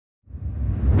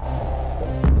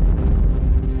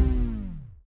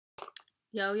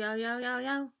Yo, yo, yo, yo,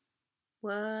 yo.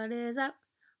 What is up?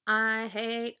 I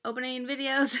hate opening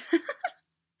videos.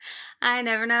 I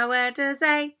never know what to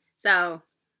say. So,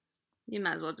 you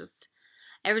might as well just,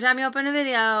 every time you open a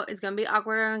video, it's going to be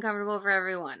awkward and uncomfortable for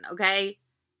everyone, okay?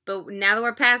 But now that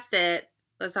we're past it,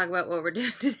 let's talk about what we're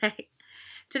doing today.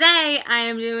 Today, I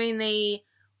am doing the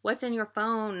What's in Your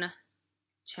Phone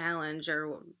challenge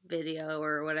or video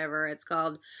or whatever it's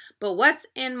called. But what's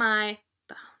in my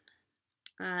phone?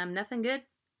 Nothing good.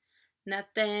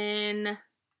 Nothing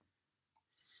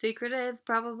secretive,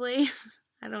 probably.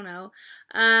 I don't know.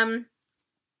 I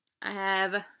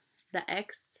have the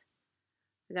X.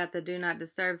 I got the do not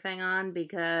disturb thing on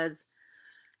because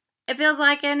it feels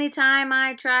like anytime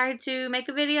I try to make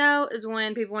a video is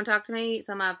when people want to talk to me.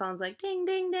 So my phone's like ding,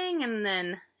 ding, ding, and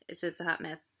then it's just a hot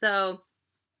mess. So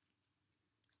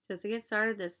just to get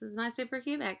started, this is my super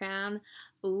cute background.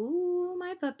 Ooh,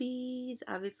 my puppies.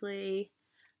 Obviously,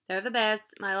 they're the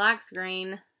best. My lock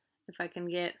screen, if I can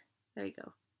get, there you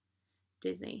go.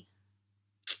 Disney.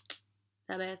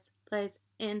 The best place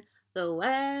in the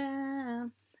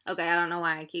world. Okay, I don't know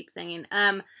why I keep singing.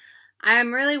 I'm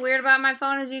really weird about my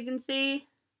phone, as you can see.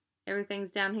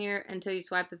 Everything's down here until you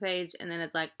swipe the page, and then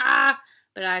it's like,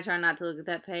 but I try not to look at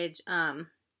that page. So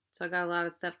I got a lot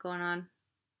of stuff going on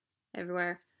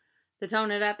everywhere. The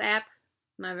Tone It Up app,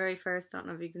 my very first, I don't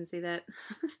know if you can see that.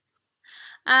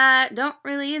 Don't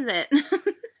really use it.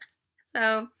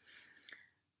 So,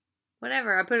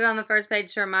 whatever. I put it on the first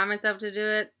page to remind myself to do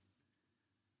it.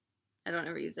 I don't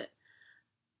ever use it.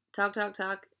 Talk.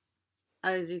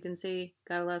 As you can see,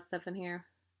 got a lot of stuff in here.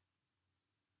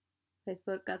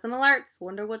 Facebook, got some alerts.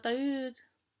 Wonder what they use.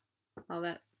 All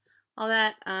that.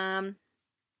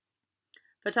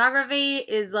 Photography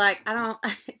is like,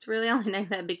 it's really only named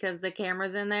that because the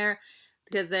camera's in there.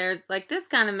 Because there's, like, this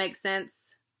kind of makes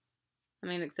sense. I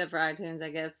mean, except for iTunes,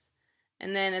 I guess.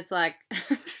 And then it's like,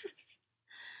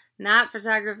 not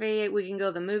photography. We can go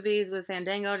to the movies with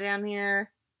Fandango down here.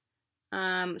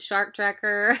 Shark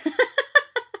Tracker.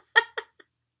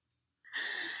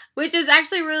 Which is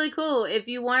actually really cool. If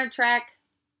you want to track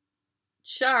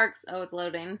sharks. Oh, it's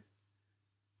loading.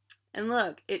 And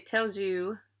look, it tells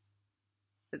you.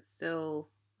 It's still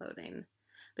loading.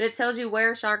 But it tells you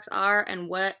where sharks are and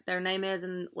what their name is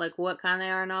and like what kind they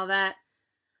are and all that.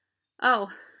 Oh,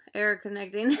 error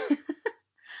connecting.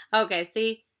 Okay,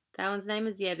 see? That one's name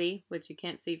is Yeti, which you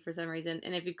can't see for some reason.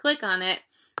 And if you click on it,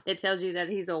 it tells you that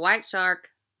he's a white shark.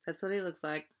 That's what he looks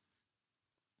like.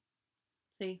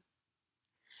 See?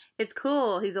 It's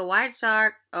cool. He's a white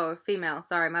shark. Oh, female.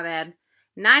 Sorry, my bad.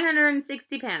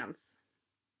 960 pounds.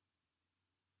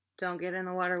 Don't get in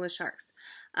the water with sharks.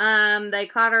 They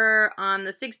caught her on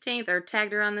the 16th, or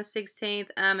tagged her on the 16th,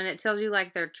 and it tells you,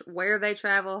 like, where they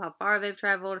travel, how far they've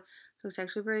traveled, so it's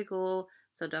actually pretty cool.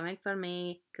 So don't make fun of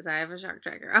me, because I have a shark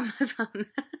tracker on my phone.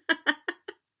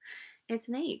 It's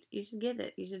neat. You should get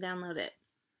it. You should download it.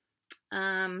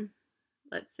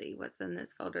 Let's see what's in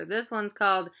this folder. This one's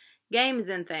called Games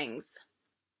and Things.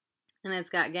 And it's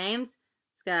got games.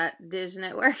 It's got Dish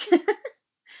Network.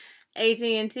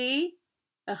 AT&T.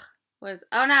 Ugh,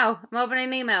 oh no, I'm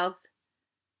opening emails.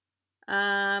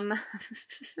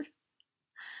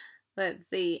 Let's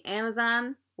see.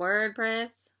 Amazon,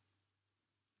 WordPress,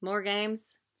 more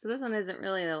games. So this one isn't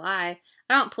really a lie.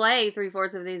 I don't play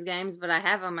 3/4 of these games, but I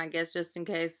have them, I guess, just in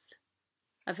case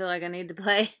I feel like I need to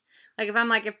play. Like,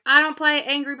 if I don't play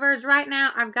Angry Birds right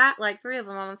now, I've got, like, 3 of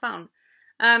them on my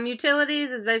phone.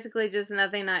 Utilities is basically just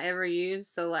nothing I ever use.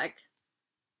 So, like,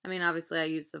 I mean, obviously I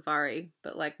use Safari,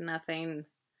 but, like, nothing.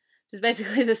 Just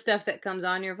basically the stuff that comes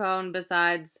on your phone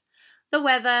besides the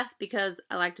weather, because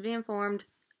I like to be informed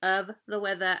of the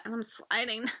weather. And I'm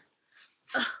sliding.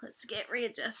 Ugh, let's get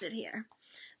readjusted here.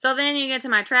 So then you get to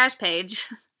my trash page.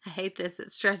 I hate this.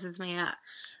 It stresses me out.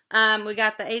 We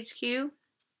got the HQ.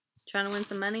 Trying to win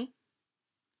some money.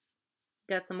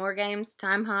 Got some more games.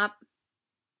 Time Hop.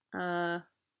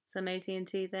 Some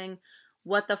AT&T thing.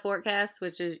 What the Forecast,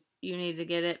 which is, you need to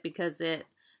get it because it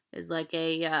is like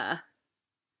a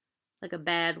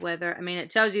bad weather. I mean, it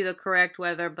tells you the correct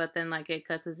weather, but then, like, it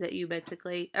cusses at you,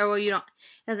 basically. Or, well, it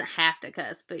doesn't have to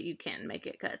cuss, but you can make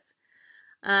it cuss.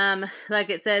 Like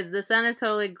it says, the sun is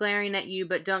totally glaring at you,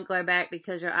 but don't glare back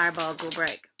because your eyeballs will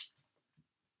break.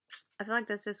 I feel like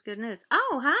that's just good news.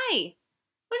 Oh, hi!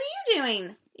 What are you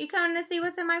doing? You coming to see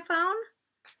what's in my phone?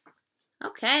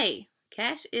 Okay.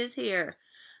 Cash is here.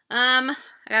 I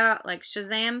got, like,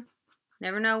 Shazam.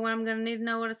 Never know when I'm gonna need to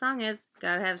know what a song is.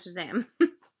 Gotta have Shazam.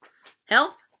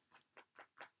 Health.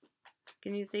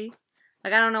 Can you see?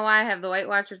 Like, I don't know why I have the Weight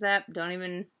Watchers app. Don't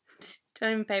even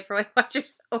pay for Weight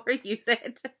Watchers or use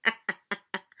it.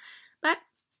 But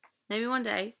Maybe one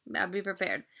day. I'll be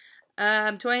prepared.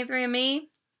 23andMe.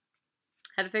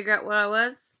 Had to figure out what I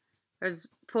was. There's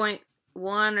 0.1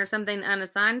 or something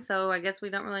unassigned, so I guess we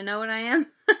don't really know what I am.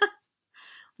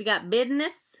 We got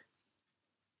business.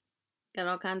 Got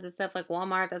all kinds of stuff like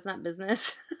Walmart. That's not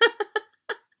business.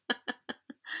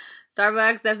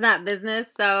 Starbucks. That's not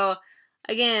business. So,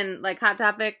 again, like Hot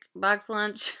Topic, box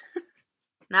lunch.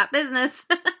 Not business.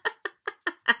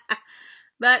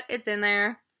 But it's in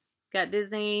there. Got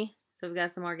Disney. So we've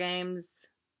got some more games.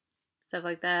 Stuff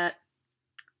like that.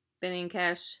 Benny and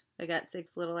Cash. They got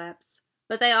 6 little apps.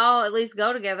 But they all at least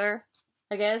go together,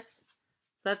 I guess.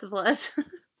 So that's a plus.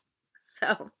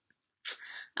 So,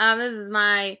 this is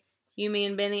my Yumi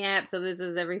and Benny app. So this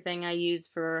is everything I use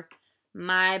for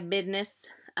my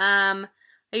business. I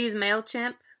use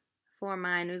MailChimp for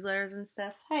my newsletters and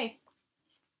stuff. Hey,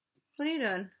 what are you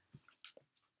doing?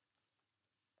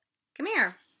 Come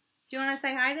here. Do you want to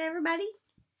say hi to everybody?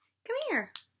 Come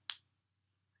here.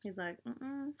 He's like,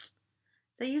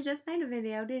 So you just made a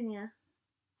video, didn't you?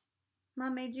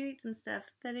 Mom made you eat some stuff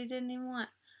that he didn't even want.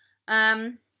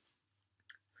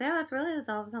 So yeah, that's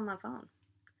all that's on my phone.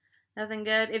 Nothing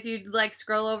good. If you like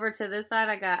scroll over to this side,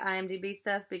 I got IMDb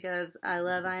stuff because I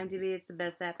love IMDb. It's the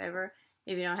best app ever.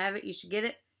 If you don't have it, you should get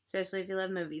it, especially if you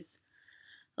love movies.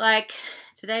 Like,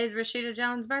 today's Rashida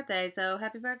Jones' birthday, so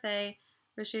happy birthday,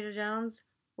 Rashida Jones.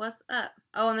 What's up?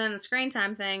 Oh, and then the screen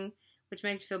time thing, which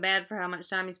makes you feel bad for how much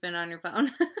time you spend on your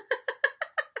phone.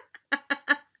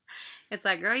 It's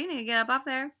like, girl, you need to get up off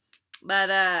there. But,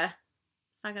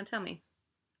 it's not going to tell me.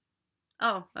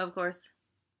 Oh, of course.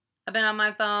 I've been on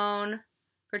my phone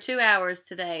for 2 hours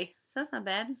today. So that's not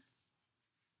bad.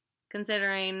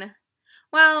 Considering,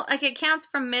 well, like it counts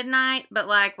from midnight, but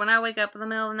like when I wake up in the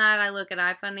middle of the night, I look at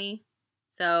iFunny.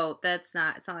 So it's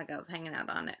not like I was hanging out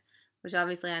on it. Which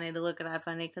obviously I need to look at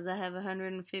iFunny because I have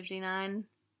 159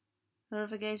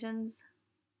 notifications.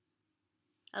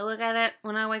 I look at it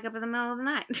when I wake up in the middle of the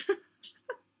night.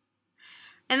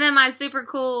 And then my super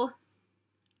cool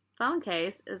phone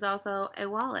case is also a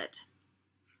wallet,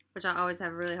 which I always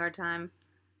have a really hard time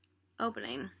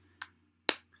opening.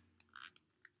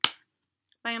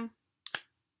 Bam.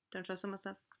 Don't trust some of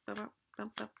stuff.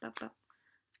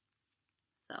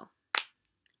 So,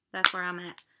 that's where I'm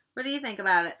at. What do you think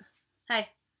about it? Hey,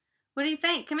 what do you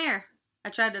think? Come here. I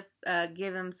tried to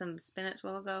give him some spinach a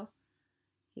while ago.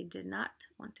 He did not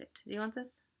want it. Do you want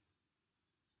this?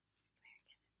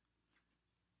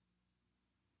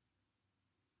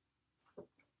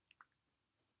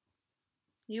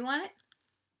 You want it?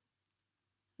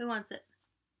 Who wants it?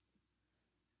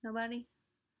 Nobody?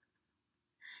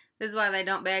 This is why they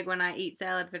don't beg when I eat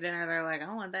salad for dinner. They're like, I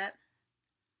don't want that.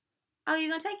 Oh, you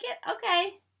gonna take it?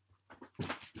 Okay.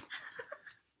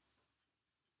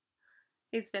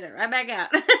 He spit it right back out.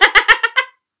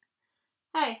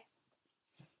 Hey.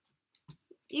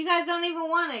 You guys don't even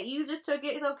want it. You just took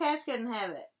it so Cash couldn't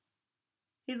have it.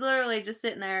 He's literally just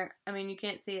sitting there. I mean, you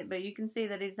can't see it, but you can see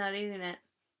that he's not eating it.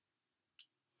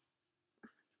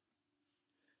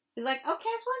 He's like, oh,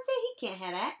 Cash wants it. He can't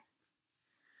have that.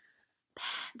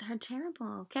 Bad. They're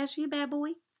terrible. Cash, you bad boy?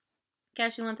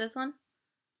 Cash, you want this one?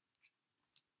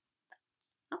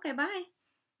 Okay, bye.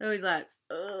 Oh, he's like,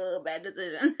 oh, bad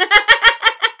decision.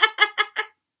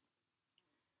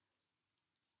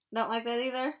 Don't like that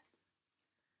either?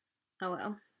 Oh,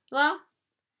 well. Well,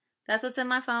 that's what's in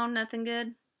my phone. Nothing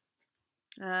good.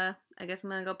 I guess I'm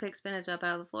going to go pick spinach up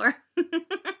out of the floor.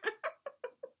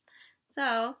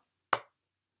 So,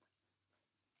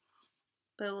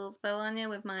 put a little spell on you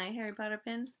with my Harry Potter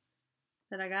pin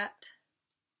that I got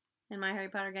in my Harry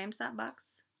Potter GameStop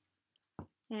box.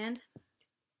 And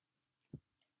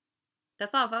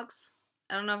that's all, folks.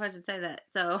 I don't know if I should say that.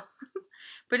 So,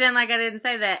 pretend like I didn't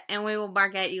say that, and we will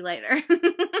bark at you later.